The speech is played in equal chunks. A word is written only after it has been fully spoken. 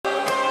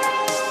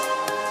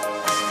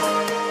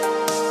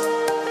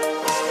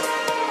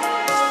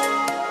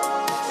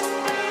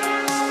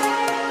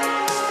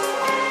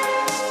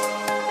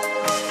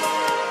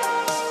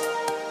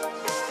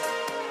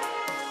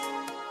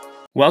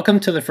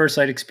Welcome to the First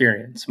Light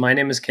Experience. My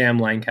name is Cam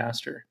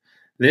Lancaster.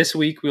 This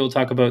week we will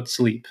talk about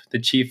sleep, the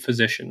chief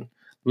physician.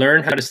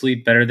 Learn how to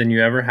sleep better than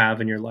you ever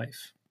have in your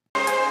life.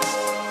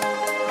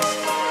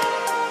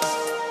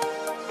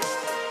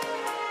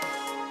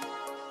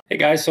 Hey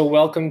guys, so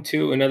welcome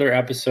to another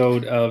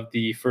episode of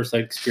the First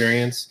Light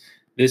Experience.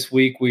 This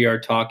week we are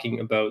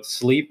talking about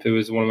sleep. It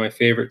was one of my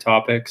favorite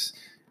topics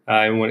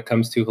when it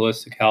comes to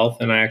holistic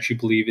health, and I actually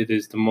believe it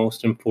is the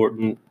most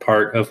important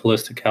part of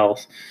holistic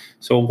health.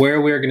 So where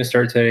we're going to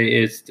start today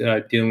is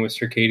dealing with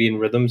circadian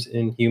rhythms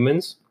in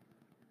humans.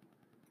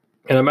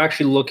 And I'm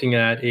actually looking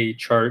at a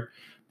chart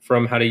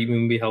from How to Eat Move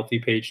and Be Healthy,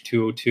 page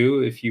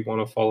 202, if you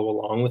want to follow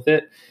along with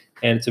it.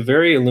 And it's a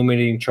very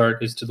illuminating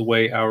chart as to the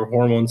way our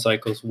hormone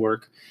cycles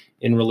work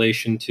in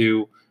relation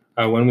to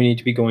when we need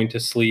to be going to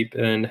sleep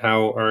and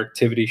how our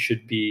activity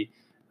should be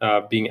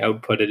being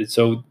outputted.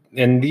 So,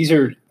 and these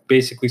are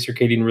basically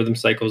circadian rhythm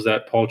cycles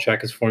that Paul Chek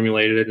has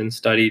formulated and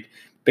studied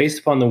based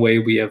upon the way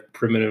we have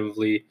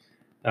primitively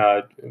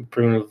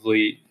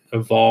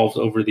evolved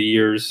over the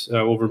years,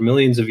 over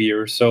millions of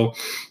years. So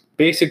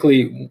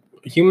basically,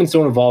 humans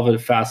don't evolve at a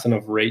fast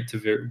enough rate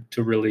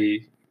to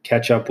really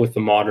catch up with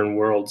the modern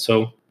world.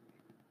 So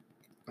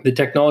the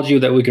technology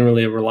that we can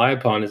really rely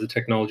upon is the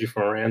technology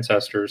from our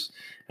ancestors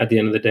at the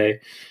end of the day.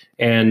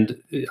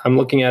 And I'm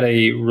looking at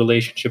a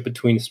relationship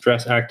between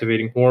stress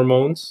activating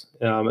hormones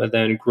and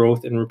then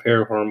growth and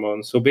repair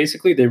hormones. So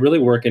basically, they really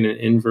work in an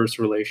inverse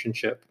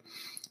relationship.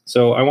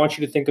 So I want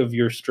you to think of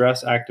your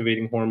stress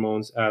activating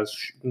hormones as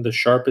the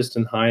sharpest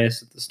and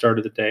highest at the start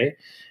of the day.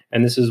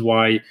 And this is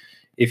why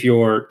if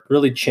you're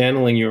really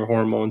channeling your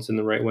hormones in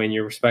the right way and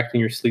you're respecting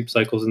your sleep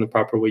cycles in the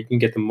proper way, you can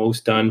get the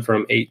most done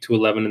from 8 to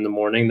 11 in the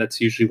morning. That's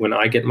usually when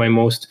I get my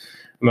most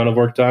amount of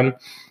work done.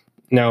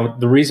 Now,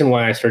 the reason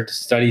why I started to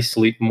study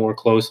sleep more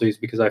closely is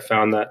because I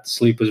found that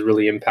sleep was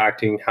really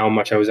impacting how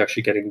much I was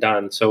actually getting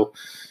done. So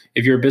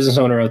if you're a business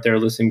owner out there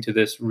listening to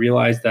this,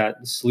 realize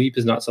that sleep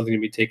is not something to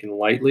be taken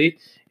lightly.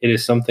 It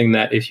is something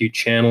that if you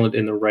channel it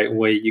in the right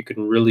way, you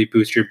can really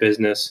boost your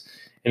business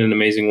in an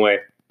amazing way.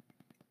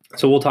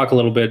 So we'll talk a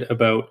little bit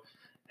about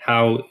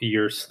how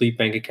your sleep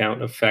bank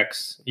account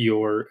affects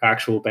your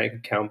actual bank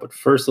account. But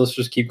first, let's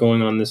just keep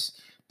going on this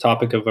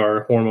topic of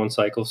our hormone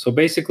cycle. So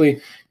basically,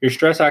 your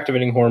stress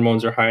activating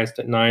hormones are highest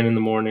at 9 in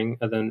the morning,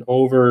 and then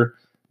over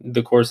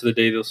the course of the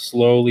day, they'll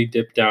slowly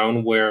dip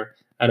down, where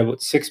at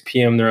about 6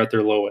 p.m., they're at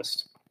their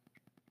lowest.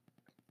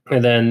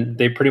 And then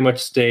they pretty much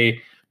stay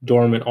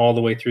dormant all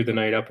the way through the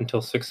night up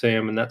until 6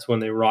 a.m., and that's when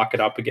they rocket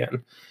up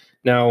again.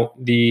 Now,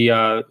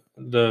 the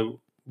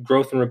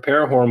growth and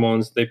repair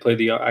hormones, they play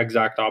the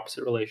exact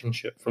opposite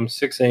relationship. From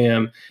 6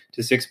 a.m.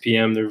 to 6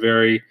 p.m., they're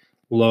very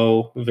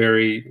low,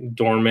 very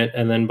dormant.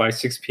 And then by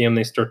 6 p.m.,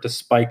 they start to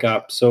spike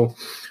up. So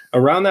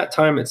around that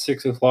time at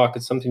 6 o'clock,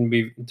 it's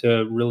something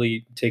to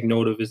really take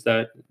note of, is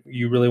that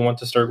you really want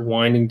to start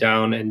winding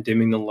down and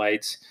dimming the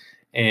lights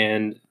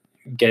and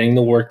getting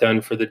the work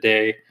done for the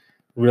day,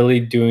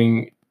 really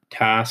doing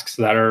tasks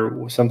that are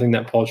something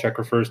that Paul Chek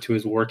refers to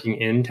as working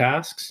in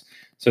tasks.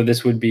 So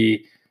this would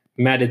be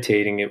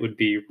meditating, it would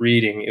be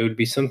reading, it would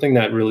be something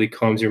that really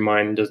calms your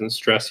mind and doesn't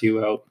stress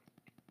you out.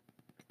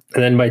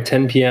 And then by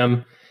 10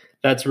 p.m.,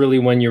 that's really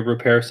when your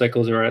repair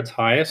cycles are at its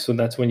highest. So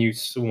that's when you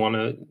want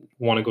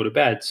to go to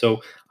bed. So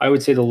I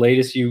would say the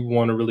latest you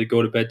want to really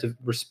go to bed to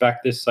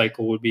respect this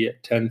cycle would be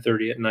at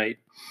 10:30 at night.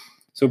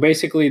 So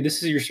basically,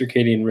 this is your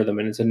circadian rhythm,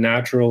 and it's a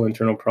natural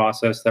internal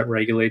process that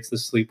regulates the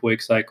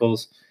sleep-wake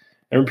cycles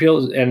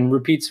and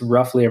repeats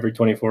roughly every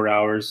 24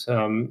 hours.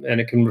 And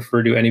it can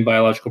refer to any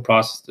biological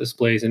process that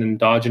displays an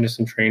endogenous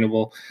and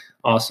trainable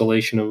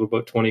oscillation of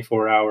about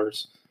 24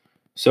 hours.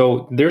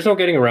 So there's no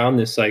getting around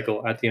this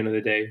cycle at the end of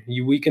the day.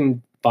 We can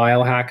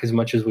biohack as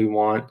much as we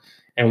want,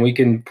 and we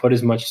can put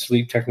as much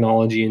sleep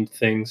technology into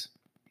things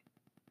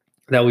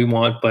that we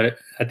want. But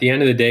at the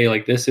end of the day,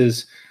 like this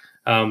is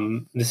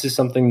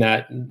something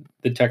that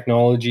this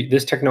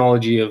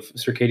technology of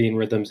circadian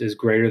rhythms is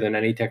greater than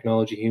any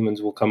technology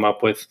humans will come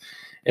up with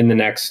in the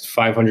next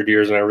 500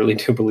 years. And I really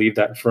do believe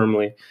that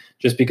firmly,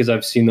 just because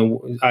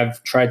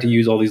I've tried to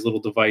use all these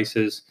little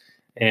devices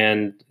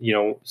and,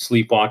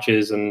 sleep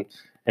watches and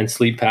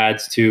sleep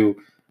pads to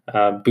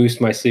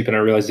boost my sleep. And I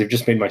realized they've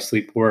just made my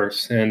sleep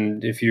worse.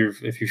 And if you've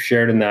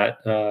shared in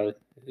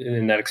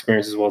that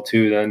experience as well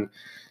too, then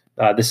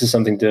this is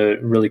something to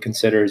really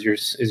consider is your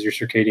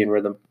circadian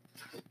rhythm.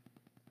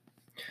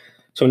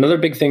 So another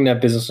big thing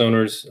that business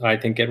owners, I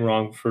think, get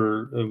wrong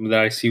that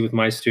I see with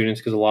my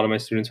students, because a lot of my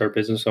students are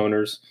business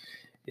owners,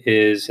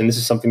 and this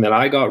is something that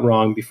I got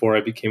wrong before I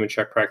became a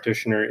Chek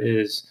practitioner,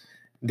 is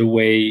the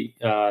way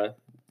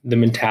the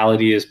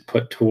mentality is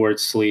put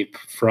towards sleep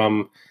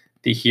from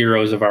the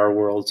heroes of our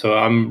world. So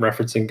I'm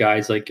referencing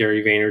guys like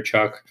Gary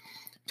Vaynerchuk,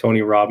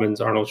 Tony Robbins,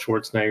 Arnold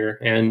Schwarzenegger.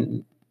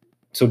 And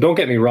so don't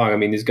get me wrong. I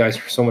mean, these guys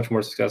are so much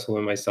more successful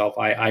than myself.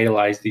 I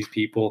idolize these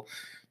people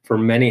for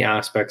many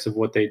aspects of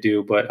what they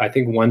do. But I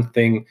think one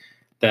thing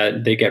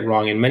that they get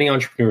wrong, and many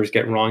entrepreneurs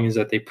get wrong, is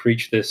that they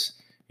preach this,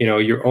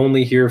 you're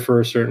only here for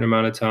a certain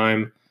amount of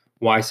time.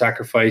 Why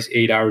sacrifice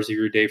 8 hours of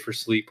your day for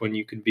sleep when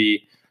you could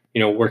be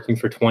working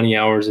for 20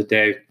 hours a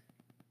day.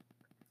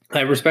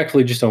 I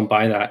respectfully just don't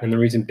buy that. And the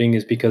reason being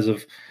is because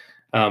of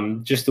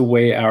just the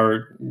way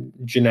our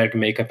genetic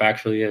makeup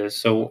actually is.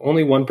 So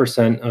only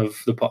 1%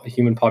 of the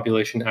human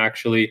population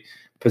actually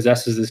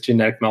possesses this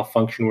genetic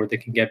malfunction where they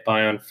can get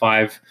by on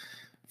 5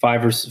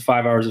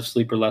 hours of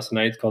sleep or less a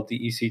night. It's called the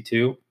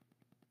EC2.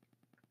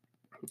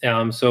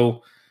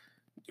 So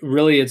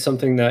really, it's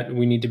something that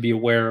we need to be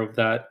aware of,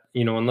 that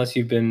unless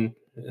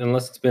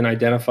it's been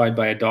identified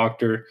by a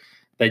doctor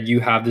that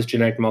you have this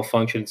genetic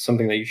malfunction, it's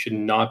something that you should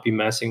not be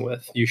messing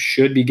with. You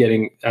should be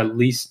getting at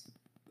least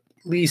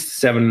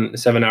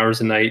 7 hours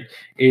a night.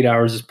 8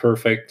 hours is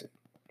perfect.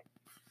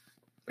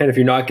 And if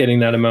you're not getting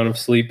that amount of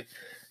sleep,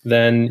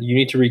 then you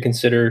need to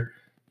reconsider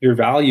your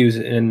values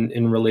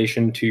in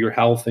relation to your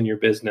health and your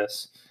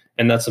business.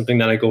 And that's something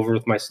that I go over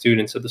with my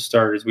students at the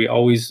start. Is we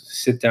always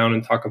sit down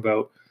and talk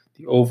about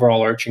the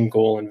overall arching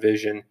goal and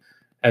vision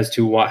as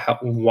to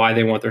why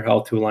they want their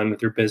health to align with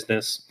their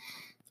business,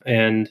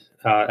 and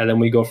then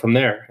we go from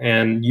there.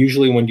 And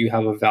usually, when you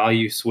have a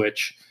value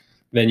switch,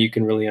 then you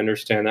can really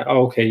understand that,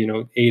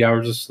 8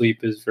 hours of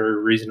sleep is very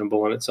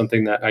reasonable, and it's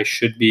something that it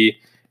should be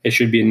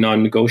a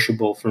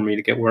non-negotiable for me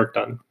to get work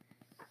done.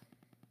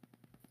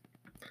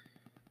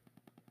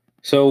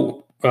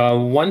 So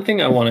one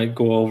thing I want to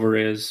go over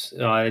is,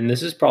 and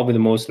this is probably the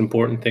most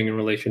important thing in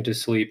relation to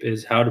sleep,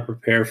 is how to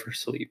prepare for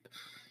sleep.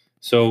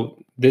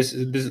 So this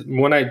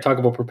when I talk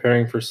about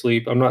preparing for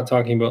sleep, I'm not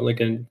talking about like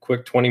a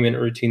quick 20-minute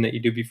routine that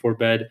you do before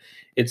bed.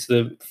 It's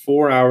the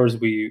 4 hours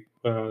we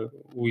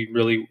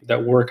really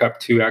that work up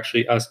to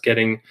actually us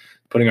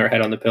putting our head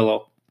on the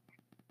pillow.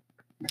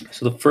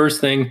 So the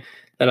first thing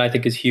that I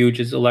think is huge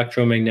is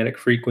electromagnetic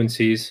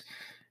frequencies.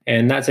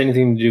 And that's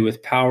anything to do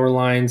with power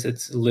lines.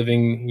 It's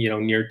living,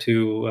 near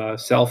to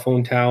cell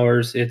phone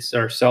towers. It's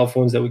our cell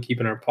phones that we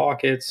keep in our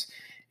pockets.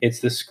 It's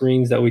the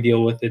screens that we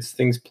deal with. It's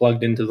things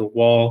plugged into the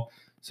wall.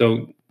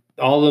 So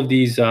all of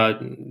these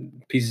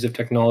pieces of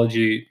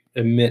technology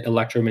emit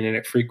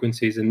electromagnetic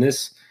frequencies, and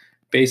this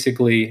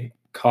basically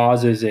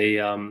causes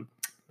a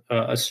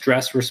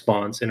stress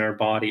response in our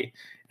body.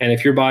 And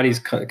if your body's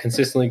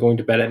consistently going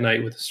to bed at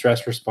night with a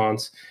stress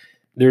response,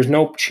 there's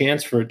no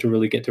chance for it to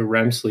really get to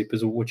REM sleep,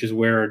 which is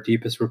where our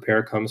deepest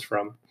repair comes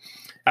from.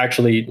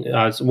 Actually,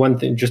 it's one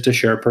thing, just to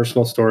share a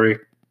personal story.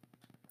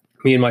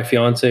 Me and my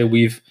fiance,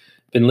 we've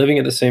been living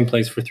at the same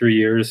place for 3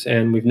 years,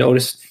 and we've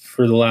noticed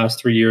for the last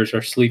 3 years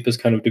our sleep has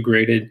kind of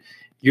degraded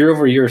year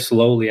over year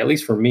slowly. At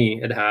least for me,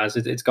 it has.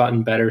 It's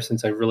gotten better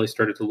since I've really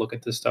started to look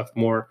at this stuff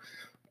more.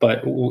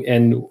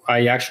 And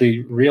I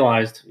actually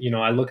realized,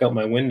 I look out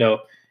my window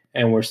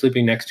and we're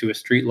sleeping next to a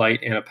street light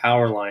and a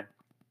power line.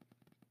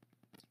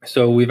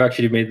 So we've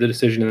actually made the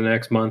decision in the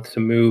next month to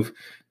move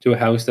to a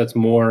house that's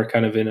more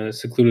kind of in a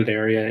secluded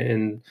area,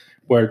 and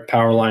where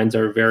power lines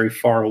are very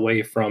far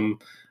away from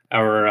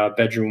our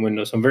bedroom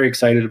window. So I'm very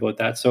excited about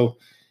that. So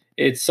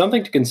it's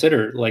something to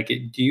consider. Like,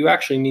 do you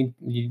actually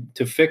need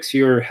to fix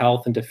your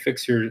health and to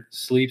fix your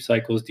sleep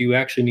cycles? Do you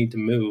actually need to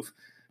move?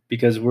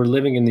 Because we're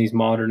living in these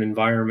modern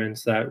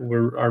environments that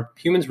our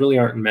humans really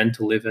aren't meant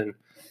to live in.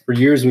 For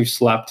years, we've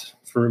slept.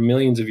 For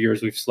millions of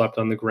years, we've slept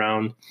on the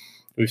ground.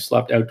 We've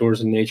slept outdoors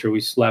in nature.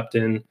 We slept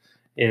in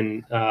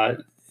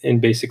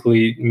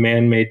basically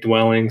man-made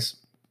dwellings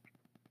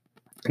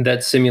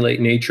that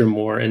simulate nature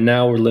more. And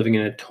now we're living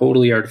in a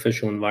totally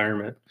artificial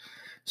environment.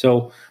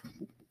 So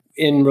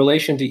in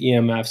relation to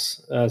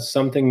EMFs,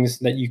 some things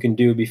that you can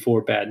do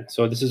before bed.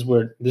 So this is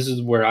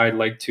where I'd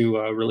like to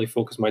really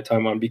focus my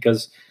time on,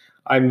 because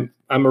I'm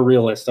a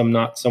realist. I'm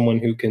not someone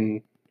who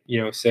can,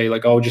 say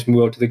like, oh, just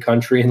move out to the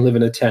country and live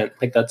in a tent.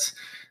 Like that's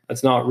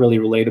not really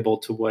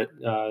relatable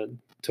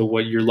to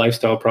what your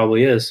lifestyle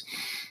probably is.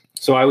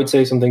 So I would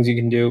say some things you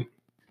can do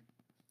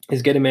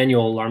is get a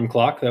manual alarm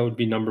clock. That would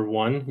be number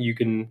one.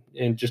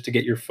 And just to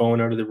get your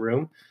phone out of the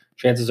room.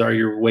 Chances are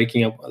you're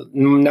waking up.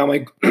 Now,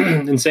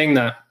 in saying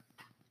that,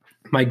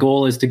 my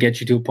goal is to get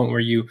you to a point where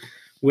you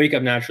wake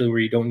up naturally, where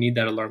you don't need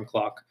that alarm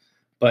clock.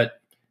 But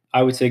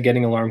I would say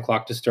getting alarm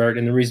clock to start.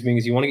 And the reason being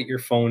is you want to get your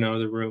phone out of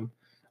the room.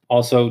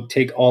 Also,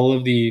 take all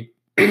of the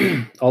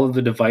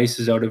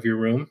devices out of your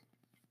room.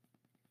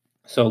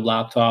 So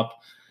laptop,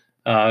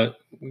 your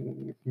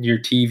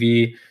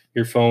TV,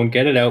 your phone,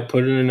 get it out,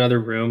 put it in another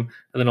room,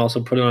 and then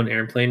also put it on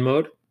airplane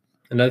mode.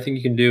 Another thing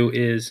you can do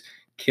is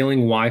killing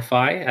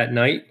Wi-Fi at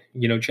night.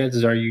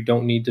 Chances are you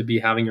don't need to be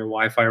having your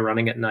Wi-Fi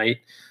running at night.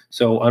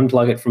 So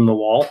unplug it from the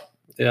wall,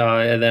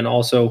 and then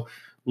also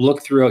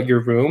look throughout your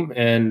room.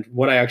 And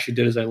what I actually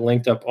did is I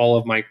linked up all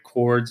of my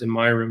cords in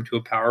my room to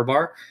a power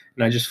bar,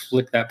 and I just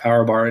flick that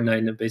power bar at night,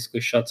 and it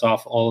basically shuts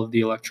off all of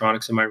the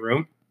electronics in my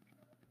room.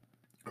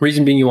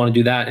 Reason being you want to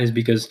do that is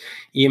because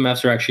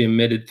EMFs are actually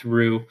emitted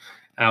through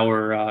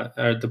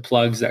the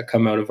plugs that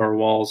come out of our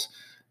walls,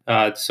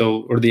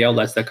 or the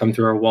outlets that come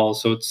through our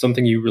walls. So it's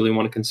something you really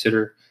want to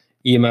consider.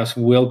 EMFs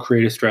will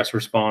create a stress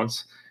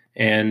response,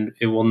 and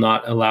it will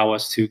not allow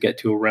us to get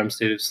to a REM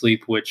state of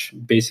sleep, which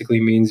basically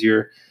means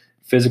you're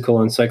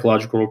physical and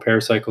psychological repair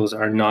cycles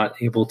are not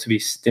able to be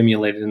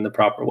stimulated in the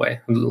proper way,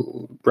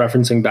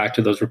 referencing back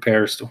to those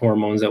repair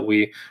hormones that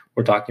we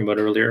were talking about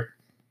earlier.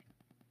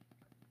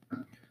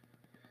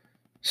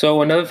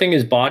 So another thing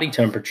is body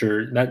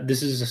temperature.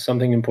 This is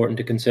something important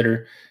to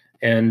consider.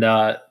 And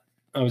I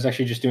was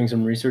actually just doing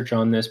some research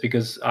on this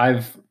because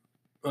I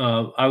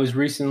was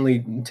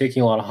recently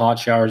taking a lot of hot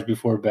showers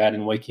before bed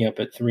and waking up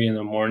at 3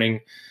 a.m.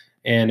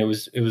 And it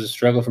was a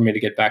struggle for me to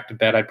get back to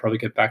bed. I'd probably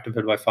get back to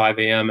bed by 5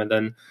 a.m. and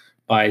then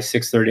by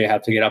 6:30 I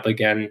have to get up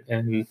again,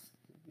 and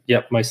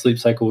my sleep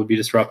cycle would be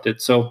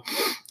disrupted. So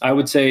I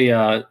would say,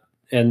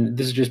 and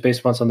this is just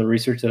based on some of the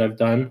research that I've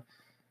done.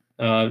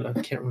 I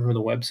can't remember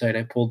the website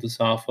I pulled this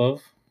off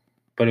of,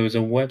 but it was a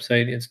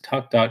website. It's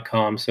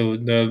tuck.com. So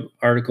the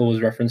article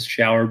was referenced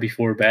shower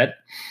before bed.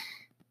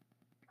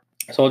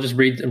 So I'll just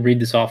read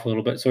this off a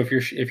little bit. So if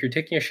you're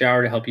taking a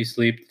shower to help you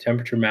sleep, the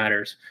temperature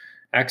matters.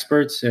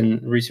 Experts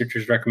and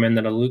researchers recommend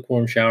that a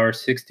lukewarm shower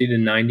 60 to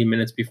 90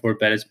 minutes before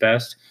bed is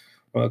best.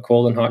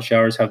 Cold and hot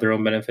showers have their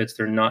own benefits.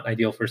 They're not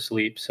ideal for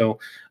sleep. So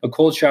a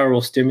cold shower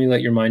will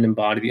stimulate your mind and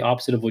body, the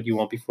opposite of what you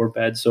want before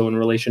bed. So in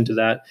relation to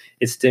that,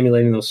 it's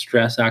stimulating those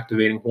stress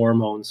activating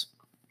hormones.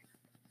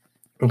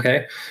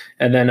 Okay.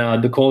 And then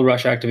the cold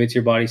rush activates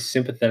your body's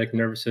sympathetic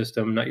nervous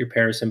system, not your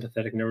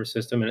parasympathetic nervous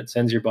system. And it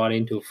sends your body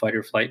into a fight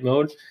or flight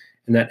mode.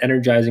 And that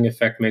energizing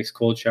effect makes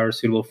cold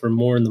showers suitable for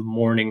more in the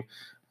morning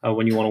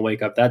when you want to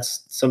wake up.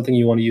 That's something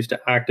you want to use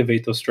to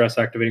activate those stress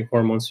activating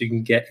hormones so you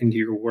can get into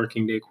your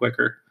working day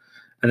quicker.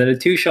 And then a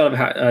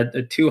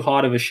too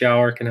hot of a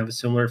shower can have a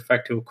similar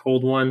effect to a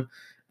cold one,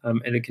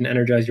 and it can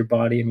energize your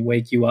body and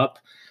wake you up.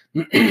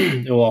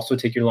 It will also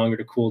take you longer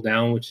to cool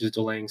down, which is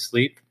delaying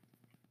sleep.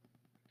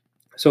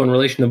 So in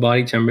relation to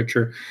body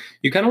temperature,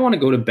 you kind of want to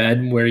go to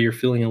bed where you're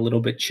feeling a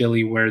little bit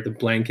chilly, where the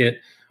blanket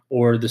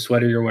or the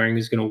sweater you're wearing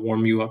is going to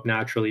warm you up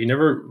naturally. You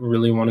never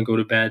really want to go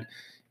to bed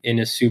in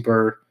a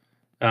super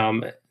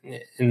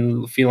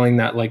and feeling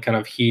that like kind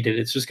of heated.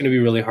 It's just going to be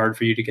really hard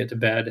for you to get to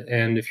bed.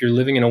 And if you're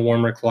living in a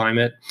warmer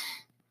climate,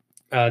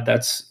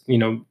 that's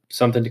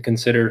something to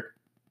consider.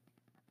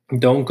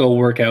 Don't go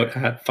work out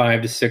at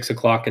 5 to 6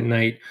 o'clock at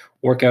night.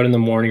 Work out in the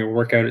morning or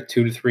work out at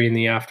 2 to 3 in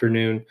the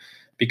afternoon,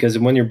 because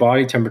when your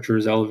body temperature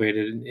is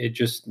elevated,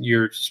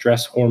 your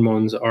stress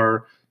hormones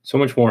are so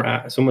much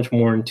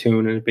more in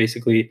tune, and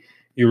basically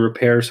your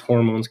repairs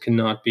hormones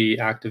cannot be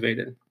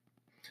activated.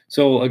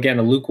 So again,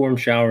 a lukewarm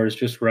shower is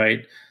just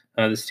right.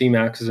 The steam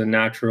acts as a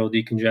natural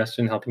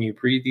decongestant, helping you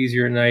breathe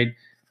easier at night.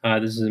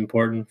 This is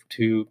important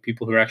to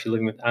people who are actually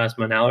living with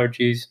asthma and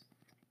allergies.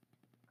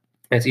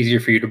 It's easier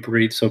for you to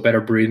breathe, so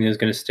better breathing is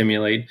going to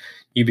stimulate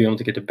you being able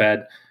to get to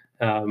bed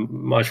in a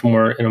much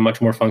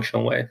more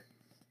functional way.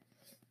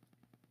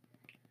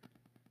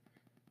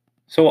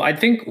 So I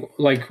think,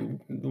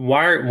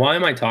 why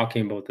am I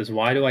talking about this?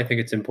 Why do I think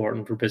it's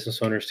important for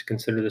business owners to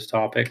consider this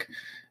topic,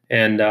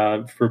 and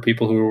for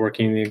people who are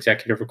working in the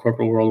executive or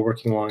corporate world,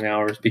 working long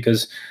hours?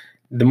 Because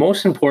the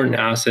most important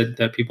asset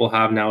that people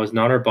have now is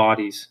not our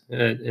bodies,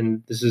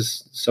 and this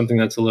is something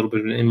that's a little bit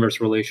of an inverse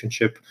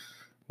relationship.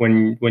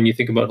 When you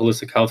think about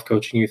holistic health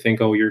coaching, you think,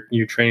 oh,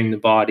 you're training the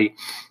body.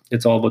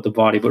 It's all about the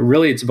body, but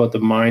really it's about the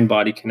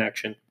mind-body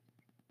connection.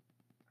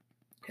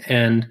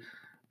 And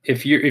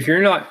if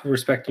you're not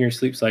respecting your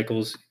sleep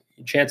cycles,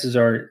 chances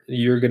are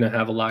you're going to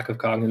have a lack of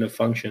cognitive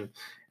function.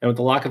 And with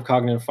the lack of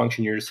cognitive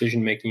function, your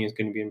decision making is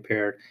going to be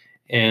impaired.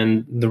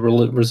 And the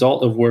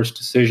result of worse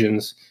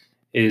decisions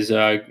is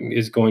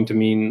going to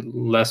mean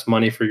less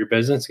money for your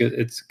business.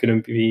 It's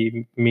going to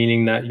be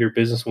meaning that your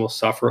business will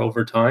suffer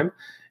over time,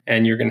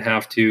 and you're going to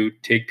have to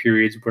take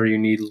periods where you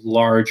need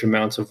large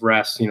amounts of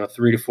rest.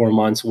 3 to 4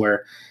 months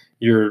where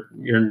you're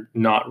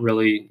not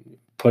really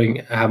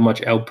have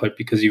much output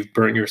because you've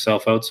burnt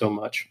yourself out so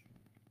much.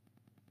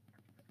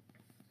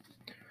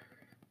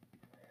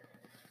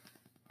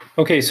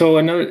 Okay,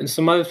 so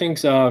some other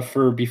things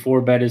for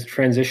before bed is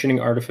transitioning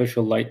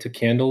artificial light to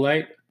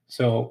candlelight.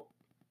 So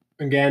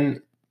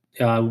again,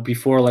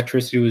 before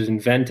electricity was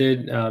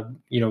invented,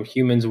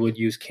 humans would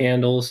use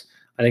candles.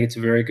 I think it's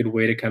a very good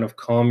way to kind of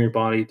calm your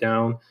body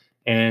down.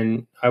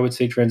 And I would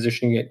say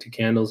transitioning it to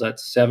candles at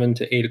 7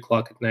 to 8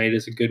 o'clock at night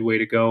is a good way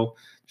to go.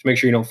 Just make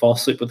sure you don't fall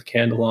asleep with the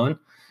candle on.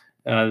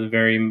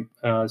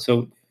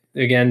 So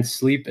again,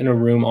 sleep in a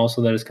room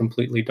also that is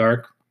completely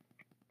dark.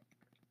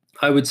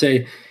 I would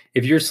say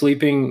if you're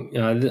sleeping,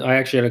 I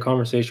actually had a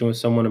conversation with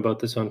someone about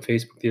this on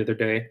Facebook the other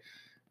day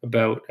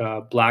about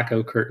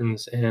blackout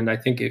curtains, and I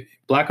think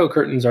blackout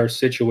curtains are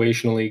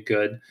situationally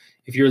good.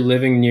 If you're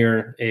living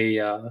near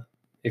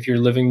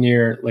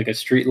like a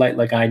street light,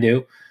 like I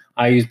do,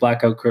 I use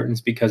blackout curtains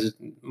because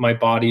my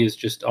body is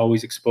just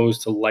always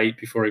exposed to light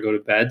before I go to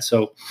bed.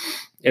 So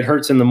it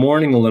hurts in the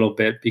morning a little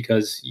bit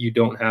because you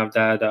don't have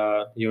that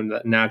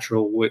that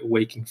natural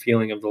waking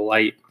feeling of the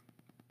light.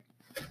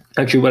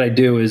 Actually, what I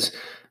do is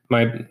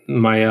my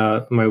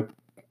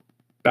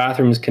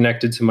bathroom is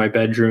connected to my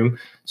bedroom,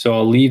 so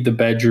I'll leave the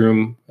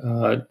bathroom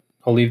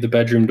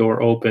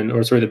door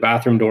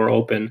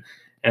open,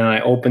 and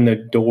I open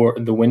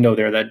the window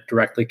there that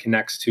directly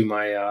connects to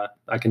my,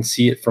 I can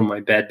see it from my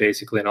bed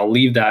basically, and I'll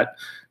leave that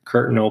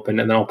curtain open,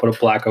 and then I'll put a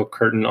blackout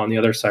curtain on the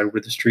other side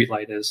where the street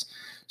light is.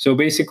 So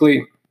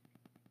basically,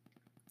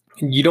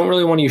 you don't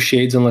really want to use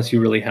shades unless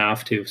you really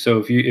have to.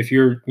 So if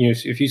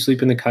you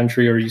sleep in the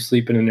country, or you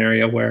sleep in an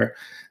area where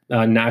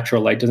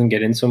natural light doesn't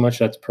get in so much,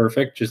 that's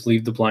perfect. Just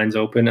leave the blinds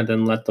open and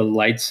then let the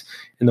lights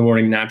in the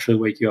morning naturally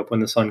wake you up when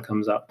the sun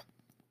comes up.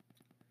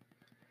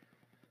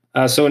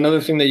 So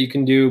another thing that you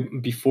can do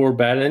before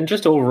bed, and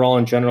just overall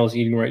in general, is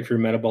eating right for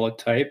your metabolic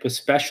type,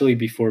 especially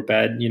before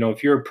bed.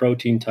 If you're a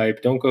protein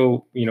type, don't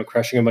go,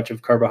 crushing a bunch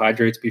of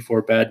carbohydrates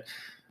before bed.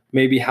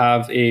 Maybe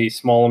have a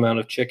small amount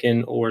of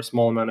chicken or a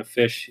small amount of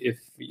fish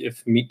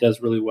if meat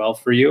does really well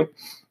for you.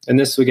 And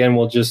this, again,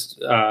 will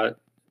just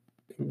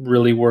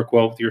really work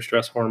well with your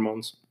stress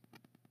hormones.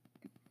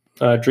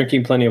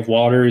 Drinking plenty of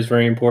water is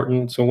very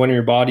important. So when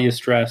your body is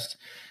stressed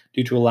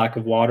due to a lack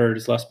of water, it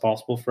is less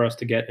possible for us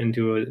to get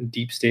into a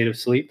deep state of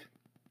sleep.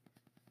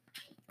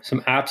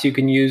 Some apps you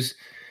can use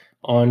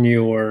on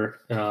your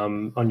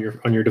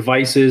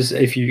devices.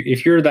 If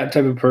you're that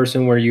type of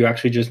person where you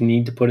actually just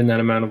need to put in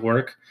that amount of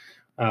work,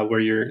 where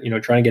you're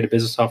trying to get a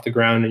business off the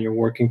ground and you're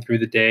working through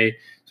the day,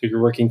 so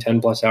you're working 10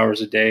 plus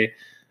hours a day,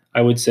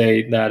 I would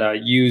say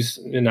that use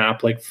an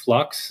app like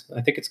Flux.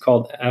 I think it's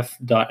called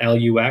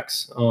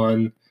F.lux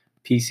on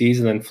PCs,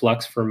 and then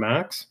Flux for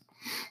Macs.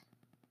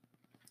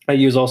 I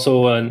use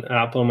also an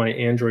app on my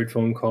Android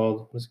phone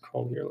called, what's it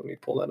called here? Let me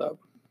pull that up.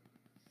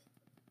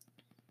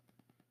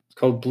 It's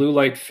called Blue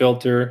Light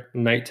Filter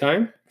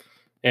Nighttime.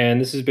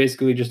 And this is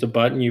basically just a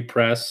button you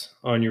press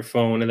on your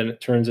phone, and then it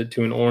turns it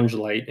to an orange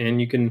light.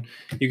 And you can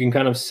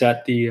kind of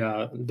set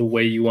the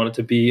way you want it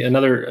to be.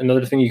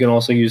 Another thing you can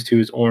also use too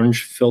is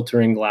orange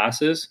filtering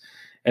glasses.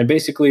 And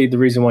basically, the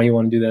reason why you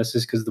want to do this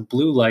is because the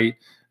blue light.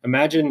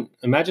 Imagine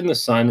the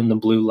sun and the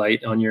blue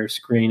light on your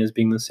screen as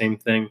being the same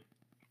thing.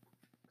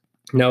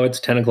 Now it's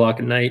 10 o'clock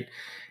at night,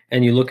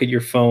 and you look at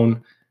your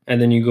phone, and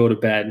then you go to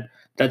bed.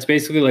 That's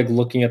basically like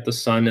looking at the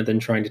sun and then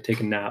trying to take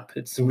a nap.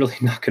 It's really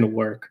not going to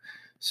work.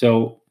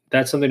 So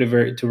that's something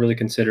to really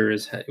consider,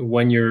 is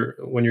when you're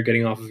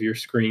getting off of your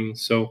screen.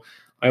 So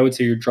I would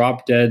say your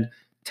drop dead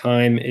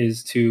time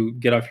is to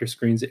get off your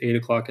screens at 8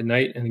 o'clock at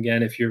night. And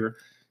again, if you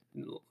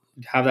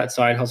have that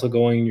side hustle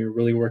going and you're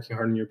really working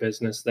hard in your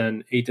business,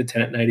 then 8 to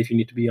 10 at night. If you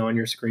need to be on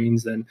your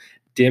screens, then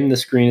dim the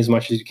screen as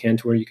much as you can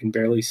to where you can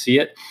barely see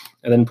it,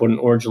 and then put an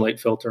orange light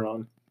filter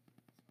on.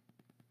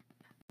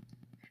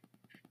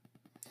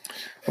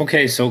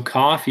 Okay, so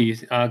coffee.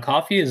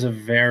 Coffee is a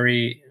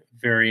very,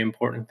 very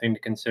important thing to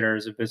consider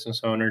as a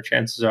business owner.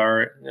 Chances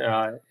are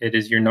it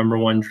is your number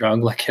one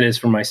drug, like it is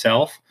for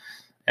myself.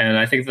 And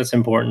I think that's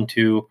important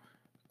to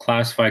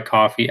classify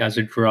coffee as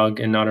a drug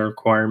and not a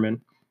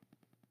requirement.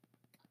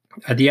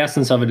 The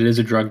essence of it is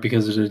a drug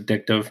because it's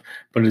addictive,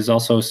 but it is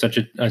also such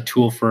a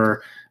tool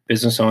for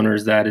business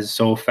owners that is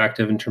so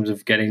effective in terms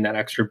of getting that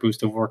extra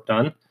boost of work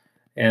done.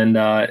 And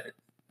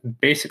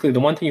basically, the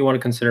one thing you want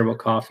to consider about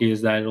coffee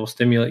is that it will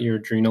stimulate your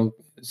adrenal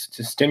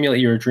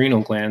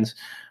glands,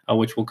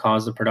 which will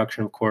cause the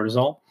production of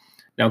cortisol.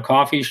 Now,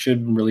 coffee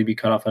should really be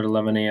cut off at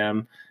 11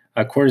 a.m.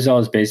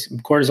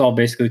 Cortisol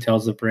basically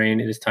tells the brain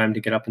it is time to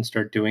get up and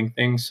start doing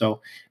things.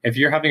 So if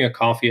you're having a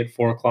coffee at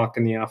 4 o'clock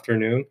in the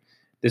afternoon,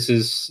 this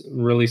is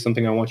really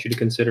something I want you to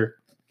consider.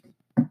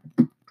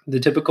 The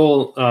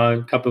typical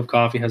cup of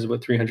coffee has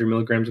about 300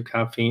 milligrams of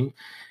caffeine,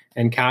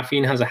 and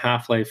caffeine has a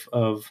half-life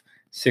of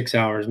 6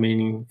 hours,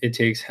 meaning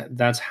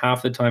that's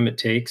half the time it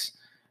takes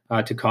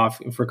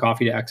for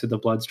coffee to exit the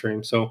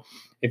bloodstream. So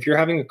if you're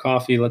having a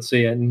coffee, let's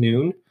say at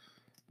noon,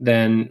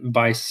 then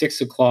by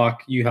 6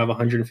 o'clock, you have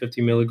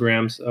 150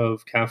 milligrams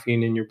of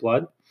caffeine in your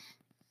blood.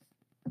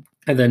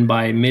 And then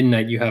by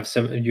midnight, you have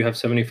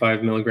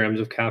 75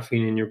 milligrams of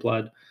caffeine in your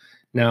blood.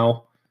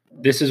 Now,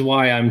 this is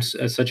why I'm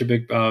such a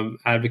big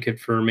advocate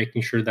for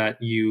making sure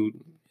that you,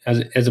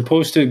 as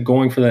opposed to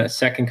going for that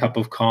second cup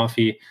of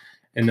coffee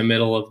in the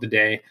middle of the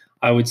day,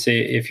 I would say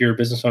if you're a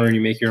business owner and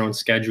you make your own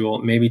schedule,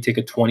 maybe take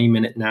a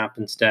 20-minute nap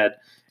instead.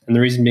 And the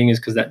reason being is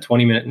because that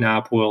 20-minute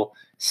nap will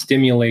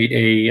stimulate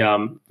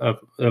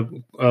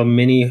a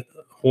mini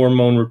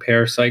hormone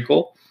repair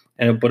cycle,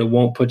 but it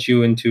won't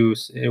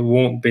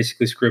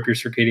basically screw up your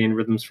circadian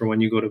rhythms for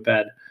when you go to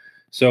bed.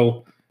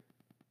 So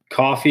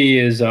coffee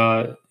is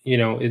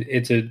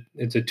it's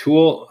a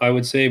tool, I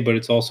would say, but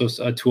it's also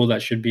a tool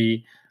that should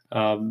be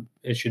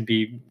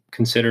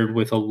considered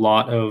with a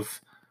lot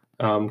of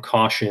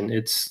caution.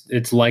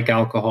 It's like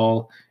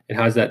alcohol. It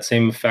has that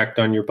same effect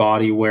on your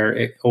body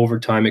where over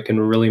time it can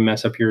really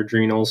mess up your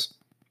adrenals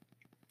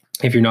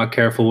if you're not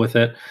careful with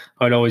it.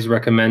 I'd always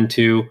recommend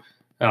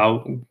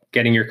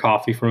getting your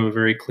coffee from a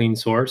very clean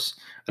source.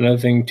 Another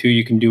thing too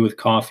you can do with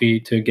coffee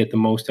to get the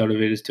most out of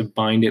it is to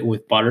bind it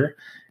with butter.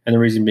 And the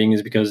reason being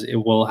is because it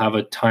will have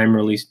a time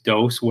release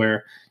dose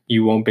where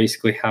you won't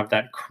basically have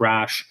that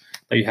crash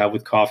that you have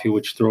with coffee,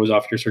 which throws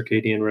off your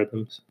circadian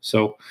rhythms.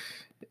 So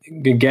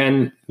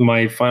again,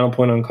 my final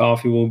point on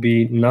coffee will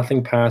be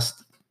nothing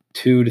past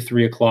 2 to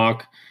 3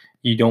 o'clock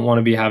You don't want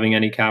to be having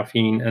any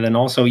caffeine. And then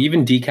also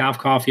even decaf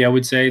coffee, I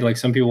would say, like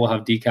some people will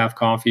have decaf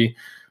coffee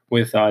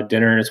with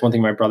dinner. And it's one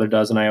thing my brother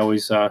does, and I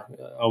always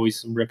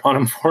rip on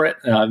him for it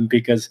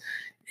because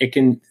it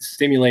can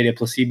stimulate a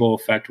placebo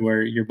effect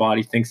where your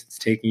body thinks it's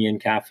taking in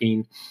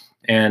caffeine.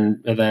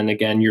 And then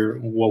again, you're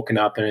woken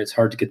up and it's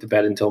hard to get to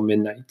bed until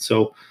midnight.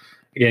 So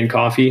again,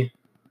 coffee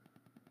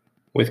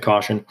with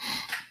caution.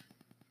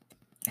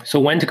 So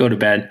when to go to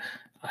bed?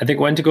 I think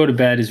when to go to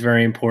bed is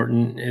very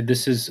important.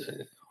 This is,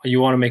 you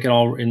want to make it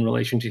all in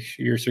relation to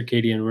your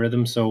circadian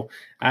rhythm. So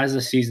as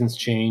the seasons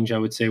change, I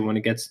would say when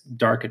it gets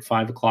dark at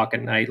 5 o'clock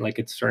at night, like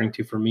it's starting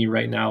to for me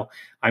right now,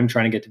 I'm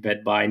trying to get to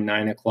bed by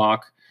 9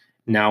 o'clock.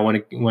 Now,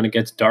 when it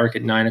gets dark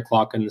at 9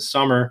 o'clock in the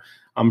summer,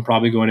 I'm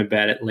probably going to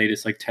bed at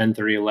latest like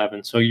 10:30,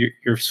 11. So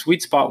your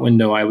sweet spot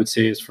window, I would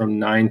say, is from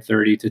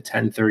 9:30 to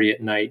 10:30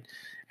 at night.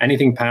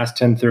 Anything past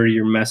 10:30,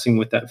 you're messing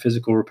with that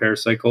physical repair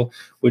cycle,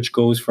 which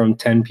goes from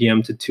 10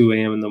 p.m. to 2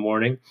 a.m. in the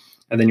morning.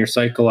 And then your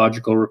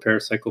psychological repair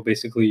cycle,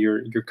 basically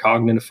your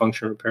cognitive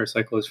function repair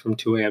cycle, is from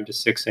 2 a.m. to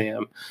 6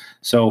 a.m.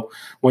 So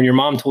when your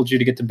mom told you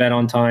to get to bed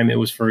on time, it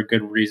was for a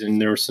good reason.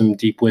 There was some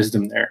deep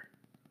wisdom there.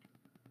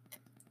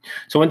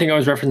 So one thing I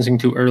was referencing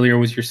to earlier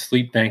was your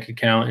sleep bank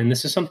account. And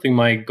this is something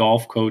my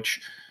golf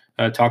coach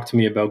talked to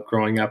me about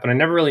growing up. And I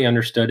never really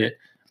understood it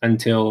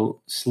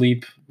until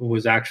sleep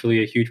was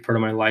actually a huge part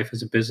of my life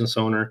as a business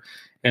owner.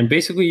 And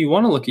basically, you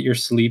want to look at your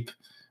sleep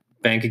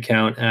bank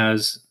account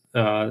as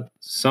you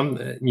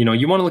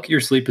want to look at your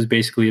sleep as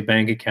basically a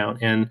bank account.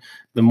 And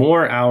the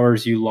more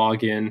hours you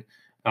log in,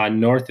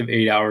 north of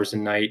 8 hours a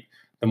night,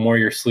 the more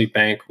your sleep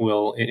bank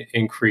will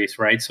increase,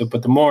 right? So,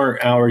 but the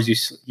more hours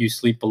you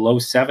sleep below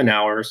 7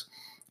 hours,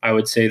 I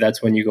would say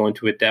that's when you go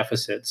into a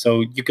deficit.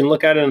 So you can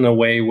look at it in a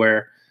way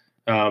where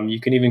you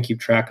can even keep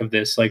track of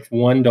this. Like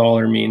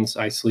 $1 means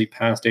I sleep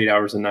past 8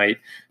 hours a night.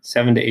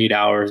 7 to 8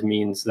 hours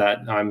means that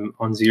I'm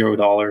on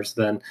 $0.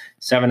 Then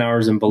 7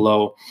 hours and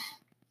below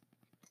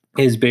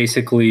is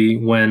basically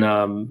when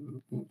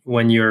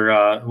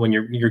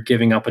you're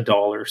giving up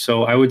 $1.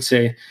 So I would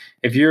say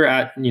if you're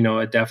at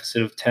a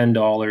deficit of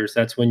 $10,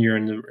 that's when you're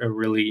in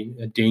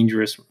a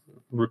dangerous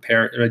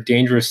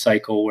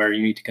cycle where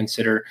you need to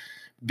consider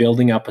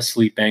building up a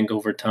sleep bank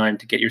over time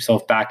to get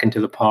yourself back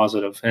into the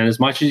positive. And as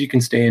much as you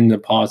can stay in the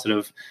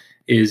positive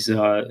is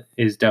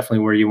definitely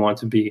where you want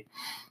to be.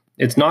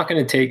 It's not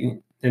going to take,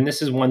 and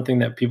this is one thing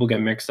that people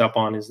get mixed up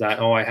on, is that,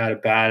 I had a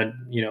bad,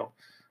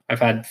 I've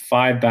had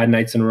 5 bad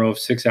nights in a row of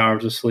 6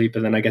 hours of sleep,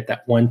 and then I get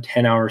that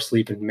 10-hour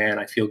sleep, and man,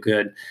 I feel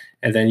good.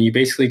 And then you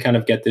basically kind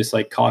of get this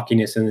like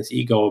cockiness and this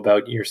ego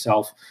about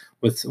yourself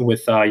with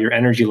your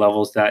energy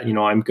levels that,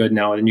 I'm good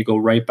now. And then you go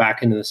right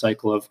back into the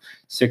cycle of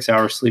 6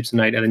 hours sleeps a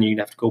night, and then you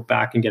have to go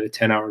back and get a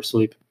 10-hour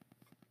sleep.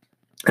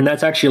 And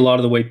that's actually a lot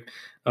of the way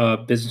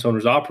business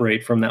owners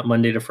operate, from that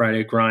Monday to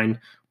Friday grind,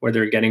 where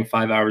they're getting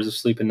 5 hours of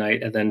sleep a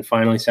night, and then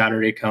finally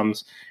Saturday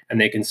comes and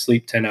they can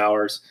sleep 10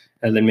 hours.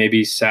 And then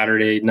maybe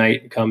Saturday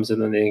night comes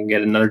and then they can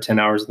get another 10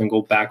 hours and then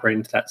go back right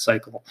into that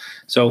cycle.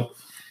 So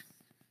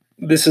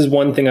this is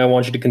one thing I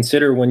want you to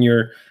consider when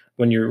you're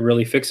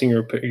really fixing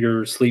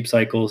your sleep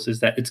cycles,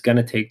 is that it's going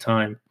to take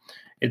time.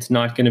 It's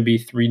not going to be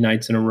 3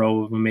 nights in a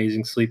row of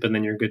amazing sleep and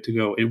then you're good to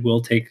go. It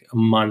will take a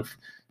month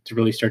to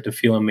really start to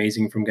feel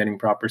amazing from getting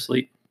proper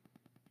sleep.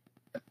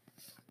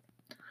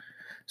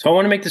 So I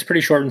want to make this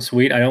pretty short and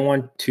sweet. I don't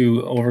want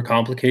to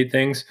overcomplicate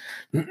things.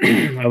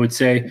 I would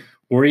say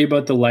worry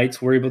about the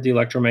lights, worry about the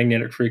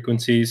electromagnetic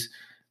frequencies,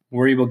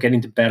 worry about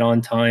getting to bed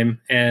on time.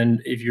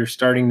 And if you're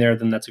starting there,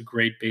 then that's a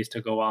great base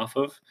to go off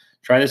of.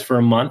 Try this for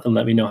a month and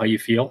let me know how you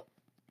feel.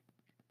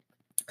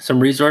 Some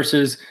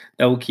resources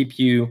that will keep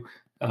you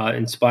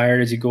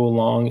inspired as you go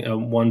along.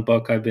 One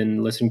book I've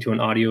been listening to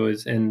on audio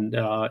is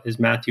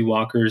Matthew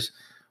Walker's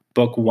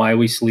book, Why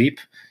We Sleep.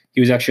 He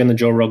was actually on the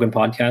Joe Rogan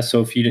podcast.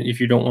 So if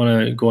you don't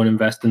want to go and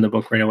invest in the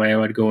book right away, I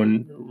would go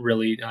and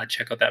really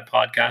check out that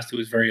podcast. It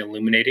was very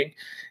illuminating.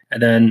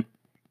 And then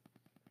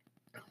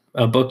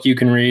a book you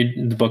can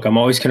read, the book I'm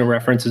always going to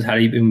reference, is How to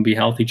Even Be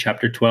Healthy,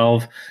 Chapter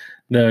 12.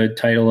 The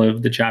title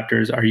of the chapter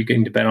is Are You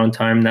Getting to Bed on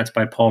Time? That's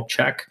by Paul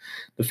Chek,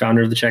 the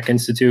founder of the Chek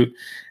Institute.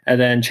 And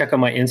then check out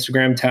my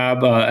Instagram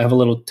tab. I have a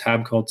little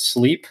tab called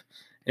Sleep,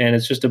 and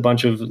it's just a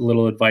bunch of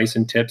little advice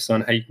and tips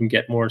on how you can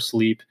get more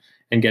sleep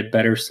and get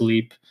better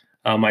sleep.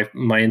 My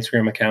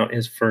Instagram account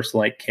is First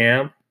Light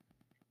Cam.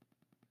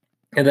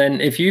 And then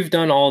if you've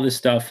done all this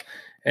stuff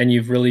and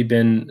you've really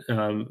been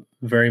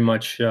very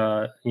much,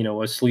 a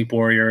sleep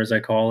warrior, as I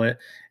call it,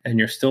 and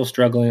you're still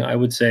struggling, I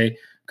would say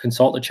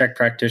consult a Chek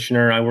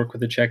practitioner. I work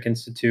with the Chek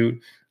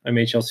Institute. I'm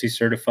HLC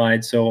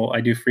certified, so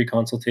I do free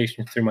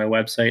consultations through my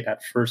website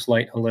at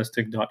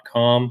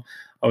firstlightholistic.com.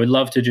 I would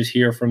love to just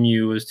hear from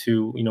you as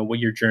to, what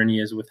your journey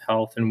is with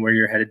health and where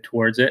you're headed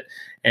towards it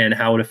and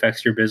how it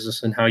affects your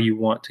business and how you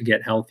want to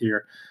get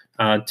healthier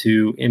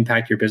to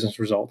impact your business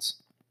results.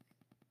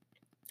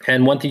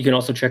 And one thing you can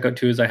also check out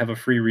too is I have a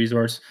free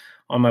resource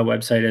on my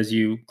website. As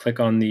you click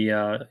on my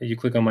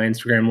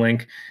Instagram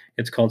link,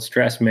 it's called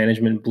Stress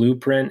Management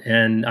Blueprint,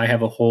 and I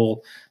have a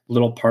whole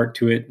little part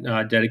to it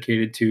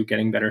dedicated to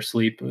getting better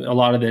sleep. A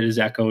lot of it is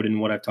echoed in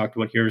what I've talked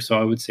about here. So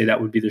I would say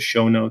that would be the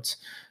show notes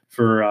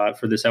for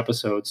this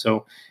episode.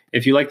 So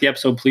if you like the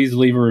episode, please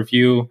leave a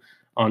review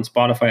on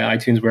Spotify,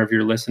 iTunes, wherever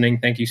you're listening.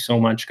 Thank you so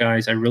much,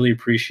 guys. I really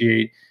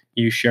appreciate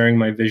you sharing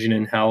my vision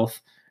in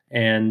health.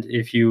 And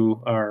if you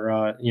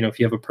are, if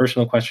you have a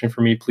personal question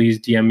for me, please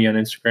DM me on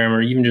Instagram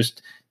or even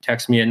just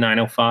text me at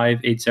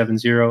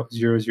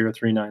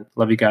 905-870-0039.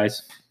 Love you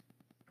guys.